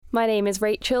My name is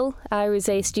Rachel. I was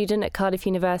a student at Cardiff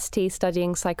University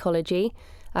studying psychology.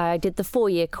 I did the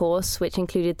 4-year course, which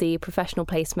included the professional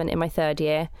placement in my 3rd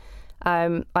year.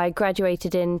 I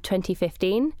graduated in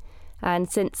 2015, and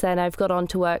since then I've got on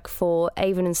to work for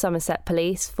Avon and Somerset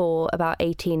Police for about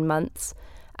 18 months,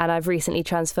 and I've recently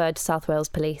transferred to South Wales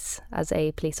Police as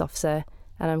a police officer,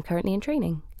 and I'm currently in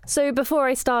training. So before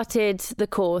I started the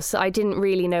course, I didn't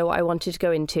really know what I wanted to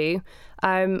go into.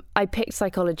 I picked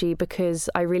psychology because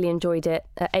I really enjoyed it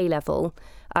at A-level.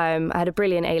 I had a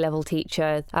brilliant A-level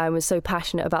teacher. I was so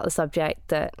passionate about the subject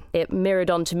that it mirrored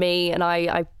onto me, and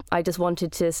I just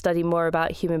wanted to study more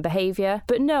about human behaviour.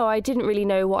 But no, I didn't really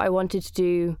know what I wanted to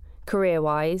do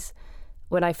career-wise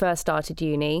when I first started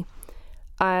uni.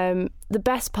 The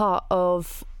best part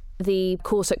of the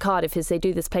course at Cardiff is they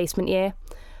do this placement year.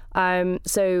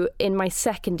 So in my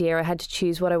 2nd year, I had to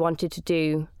choose what I wanted to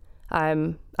do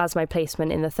as my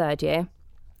placement in the 3rd year.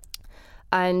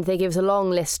 And they give us a long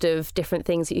list of different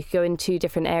things that you could go into,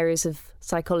 different areas of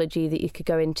psychology that you could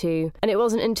go into. And it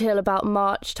wasn't until about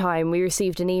March time we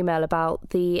received an email about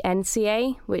the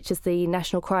NCA, which is the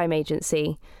National Crime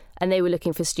Agency, and they were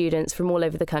looking for students from all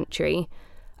over the country.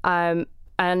 And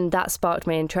that sparked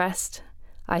my interest.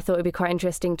 I thought it'd be quite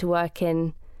interesting to work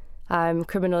in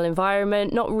criminal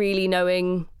environment, not really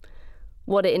knowing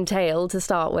what it entailed to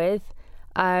start with.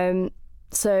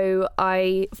 So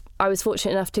I was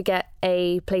fortunate enough to get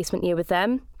a placement year with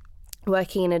them,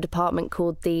 working in a department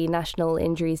called the National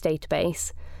Injuries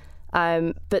Database.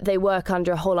 But they work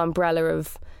under a whole umbrella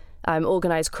of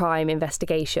organised crime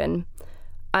investigation.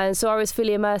 And so I was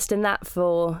fully immersed in that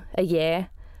for a year.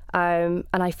 And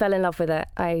I fell in love with it.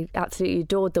 I absolutely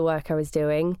adored the work I was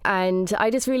doing. And I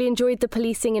just really enjoyed the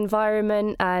policing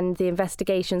environment and the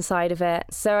investigation side of it.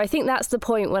 So I think that's the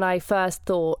point when I first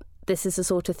thought, this is the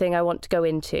sort of thing I want to go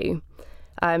into,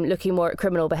 looking more at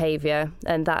criminal behaviour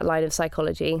and that line of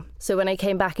psychology. So when I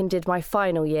came back and did my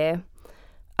final year,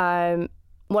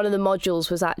 one of the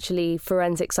modules was actually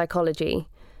forensic psychology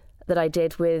that I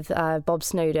did with Bob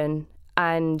Snowden,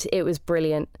 and it was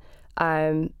brilliant.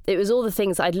 It was all the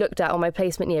things I'd looked at on my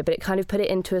placement year, but it kind of put it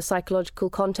into a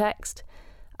psychological context.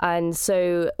 And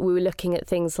so we were looking at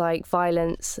things like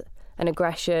violence and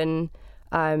aggression,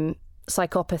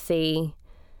 psychopathy,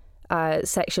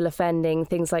 sexual offending,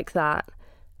 things like that.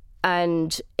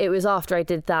 And it was after I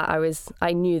did that,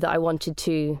 I knew that I wanted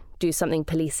to do something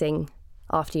policing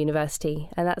after university.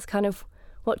 And that's kind of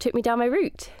what took me down my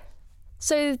route.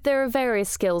 So there are various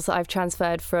skills that I've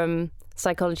transferred from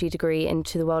psychology degree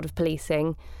into the world of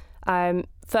policing.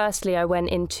 Firstly, I went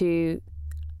into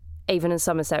Avon and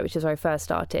Somerset, which is where I first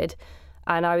started,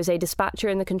 and I was a dispatcher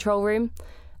in the control room,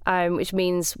 which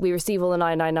means we receive all the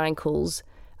 999 calls,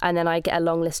 and then I get a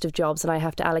long list of jobs and I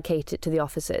have to allocate it to the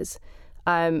officers.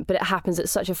 But it happens at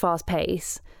such a fast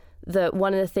pace that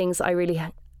one of the things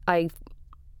I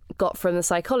got from the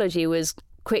psychology was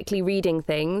quickly reading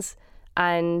things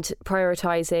and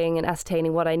prioritising and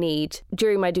ascertaining what I need.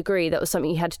 During my degree, that was something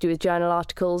you had to do with journal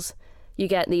articles. You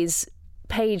get these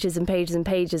pages and pages and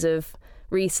pages of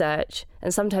research,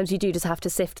 and sometimes you do just have to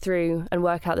sift through and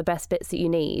work out the best bits that you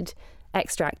need,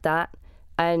 extract that,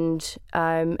 and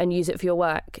use it for your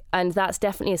work. And that's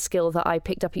definitely a skill that I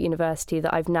picked up at university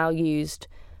that I've now used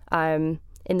in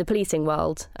the policing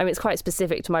world. I mean, it's quite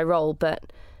specific to my role,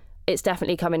 but it's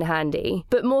definitely come in handy.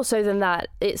 But more so than that,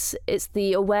 it's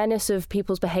the awareness of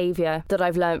people's behaviour that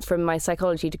I've learnt from my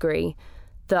psychology degree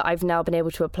that I've now been able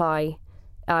to apply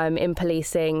in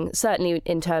policing, certainly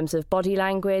in terms of body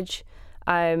language.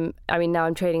 I mean, now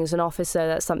I'm training as an officer,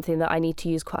 that's something that I need to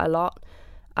use quite a lot,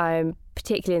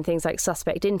 particularly in things like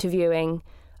suspect interviewing.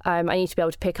 I need to be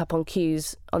able to pick up on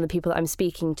cues on the people that I'm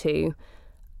speaking to.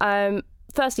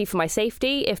 Firstly, for my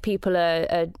safety, if people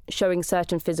are showing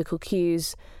certain physical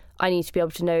cues, I need to be able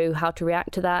to know how to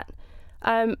react to that.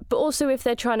 But also if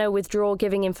they're trying to withdraw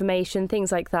giving information,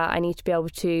 things like that, I need to be able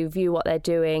to view what they're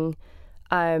doing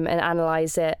and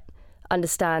analyse it,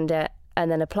 understand it,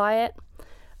 and then apply it.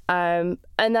 And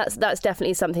that's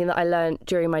definitely something that I learned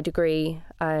during my degree,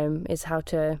 is how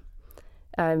to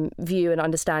view and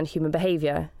understand human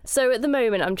behaviour. So at the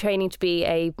moment, I'm training to be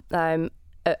a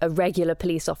regular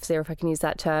police officer, if I can use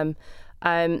that term,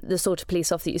 the sort of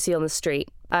police officer that you see on the street.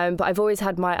 But I've always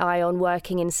had my eye on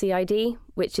working in CID,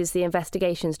 which is the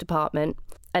investigations department.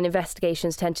 And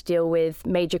investigations tend to deal with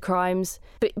major crimes,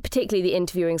 but particularly the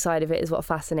interviewing side of it is what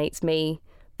fascinates me,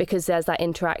 because there's that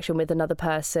interaction with another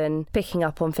person, picking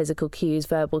up on physical cues,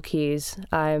 verbal cues.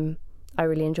 I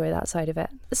really enjoy that side of it.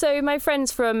 So my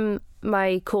friends from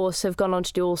my course have gone on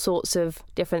to do all sorts of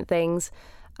different things.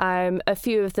 A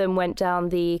few of them went down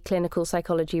the clinical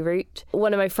psychology route.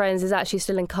 One of my friends is actually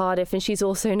still in Cardiff, and she's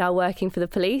also now working for the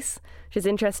police, which is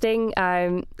interesting.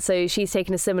 So she's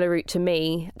taken a similar route to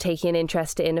me, taking an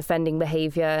interest in offending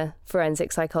behaviour,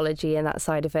 forensic psychology and that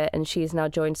side of it, and she's now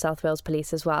joined South Wales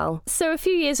Police as well. So a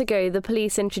few years ago, the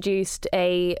police introduced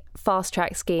a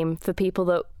fast-track scheme for people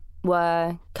that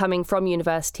were coming from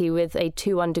university with a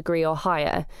 2-1 degree or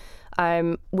higher,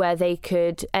 where they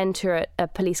could enter at a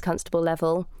police constable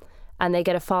level and they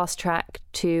get a fast track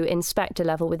to inspector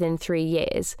level within 3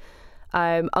 years.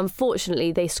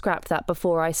 Unfortunately, they scrapped that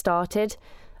before I started,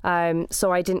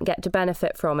 so I didn't get to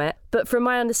benefit from it. But from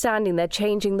my understanding, they're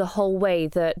changing the whole way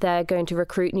that they're going to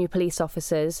recruit new police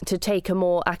officers to take a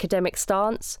more academic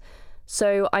stance.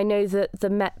 So I know that the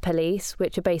Met Police,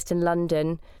 which are based in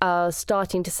London, are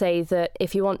starting to say that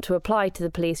if you want to apply to the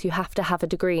police, you have to have a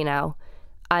degree now.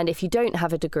 And if you don't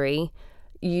have a degree,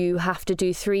 you have to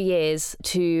do 3 years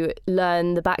to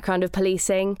learn the background of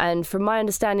policing. And from my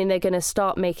understanding, they're going to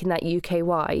start making that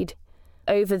UK-wide.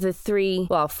 Over the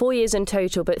 4 years in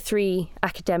total, but 3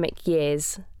 academic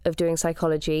years of doing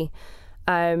psychology,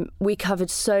 we covered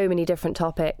so many different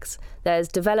topics. There's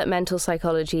developmental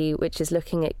psychology, which is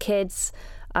looking at kids.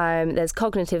 There's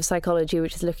cognitive psychology,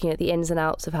 which is looking at the ins and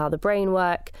outs of how the brain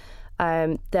work.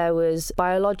 There was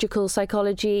biological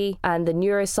psychology and the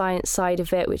neuroscience side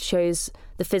of it, which shows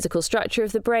the physical structure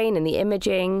of the brain and the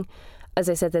imaging. As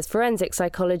I said, there's forensic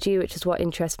psychology, which is what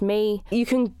interests me. You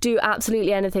can do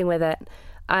absolutely anything with it.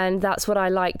 And that's what I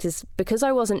liked, is because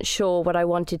I wasn't sure what I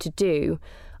wanted to do,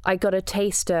 I got a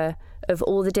taster of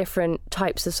all the different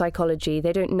types of psychology.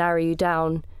 They don't narrow you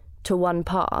down to one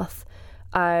path.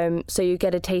 So you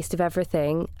get a taste of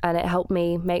everything, and it helped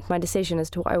me make my decision as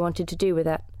to what I wanted to do with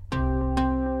it.